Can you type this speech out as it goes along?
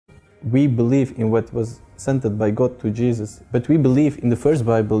we believe in what was sent by God to Jesus, but we believe in the first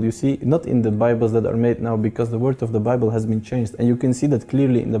Bible, you see, not in the Bibles that are made now, because the word of the Bible has been changed, and you can see that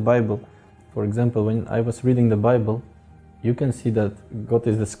clearly in the Bible. For example, when I was reading the Bible, you can see that God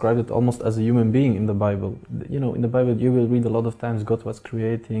is described almost as a human being in the Bible. You know, in the Bible you will read a lot of times God was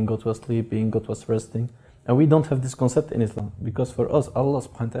creating, God was sleeping, God was resting, and we don't have this concept in Islam, because for us, Allah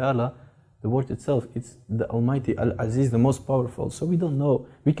subhanahu wa ta'ala, the word itself, it's the Almighty, Al-Aziz, the most powerful. So we don't know,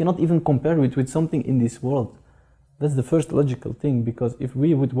 we cannot even compare it with something in this world. That's the first logical thing, because if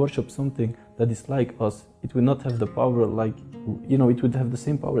we would worship something that is like us, it would not have the power like, you know, it would have the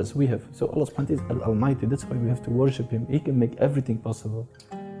same power as we have. So Allah subhanahu wa ta'ala is Al-Almighty, that's why we have to worship Him. He can make everything possible.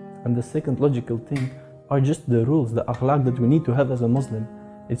 And the second logical thing are just the rules, the akhlaq that we need to have as a Muslim.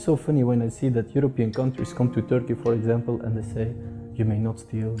 It's so funny when I see that European countries come to Turkey, for example, and they say, you may not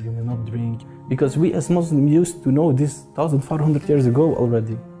steal, you may not drink. Because we as Muslims used to know this 1,400 years ago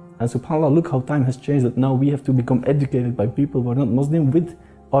already. And subhanAllah, look how time has changed, that now we have to become educated by people who are not Muslim with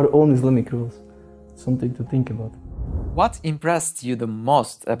our own Islamic rules. Something to think about. What impressed you the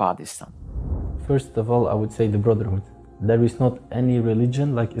most about Islam? First of all, I would say the brotherhood. There is not any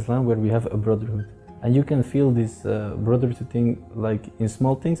religion like Islam where we have a brotherhood. And you can feel this brotherhood thing like in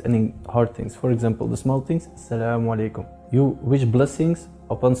small things and in hard things. For example, the small things, Assalamu alaikum. You wish blessings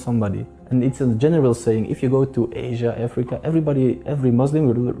upon somebody. And it's a general saying, if you go to Asia, Africa, every Muslim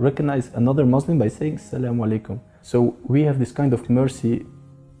will recognize another Muslim by saying Assalamu alaikum. So we have this kind of mercy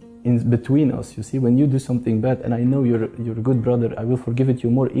in between us. You see, when you do something bad and I know you're a good brother, I will forgive it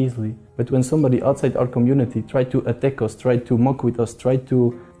you more easily. But when somebody outside our community try to attack us, try to mock with us, try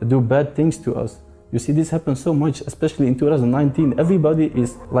to do bad things to us, you see, this happens so much, especially in 2019. Everybody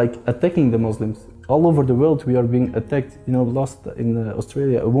is like attacking the Muslims. All over the world we are being attacked. You know, last in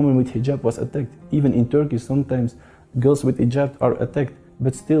Australia, a woman with hijab was attacked. Even in Turkey, sometimes girls with hijab are attacked.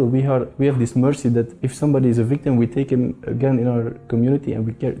 But still, we have this mercy that if somebody is a victim, we take him again in our community and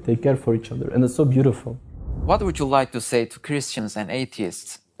we take care for each other. And it's so beautiful. What would you like to say to Christians and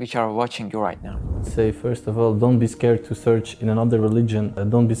atheists which are watching you right now? Say, first of all, don't be scared to search in another religion.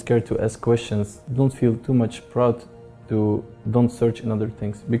 Don't be scared to ask questions. Don't feel too much proud to don't search in other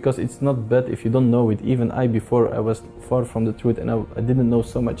things. Because it's not bad if you don't know it. Even I, before, I was far from the truth and I didn't know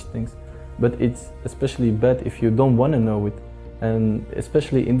so much things. But it's especially bad if you don't want to know it. And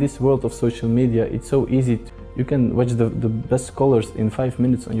especially in this world of social media, it's so easy. You can watch the best scholars in 5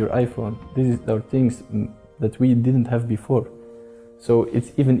 minutes on your iPhone. These are things that we didn't have before. So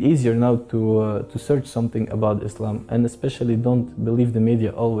it's even easier now to search something about Islam, and especially don't believe the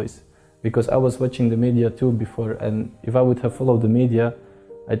media always. Because I was watching the media too before, and if I would have followed the media,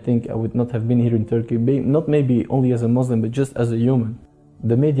 I think I would not have been here in Turkey, not maybe only as a Muslim, but just as a human.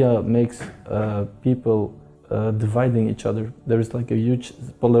 The media makes people dividing each other. There is like a huge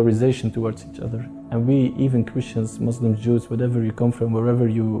polarization towards each other. And we, even Christians, Muslims, Jews, wherever you come from, wherever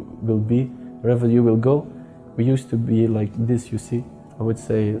you will be, wherever you will go, we used to be like this, you see. I would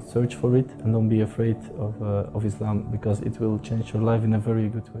say search for it and don't be afraid of Islam, because it will change your life in a very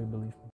good way, believe me.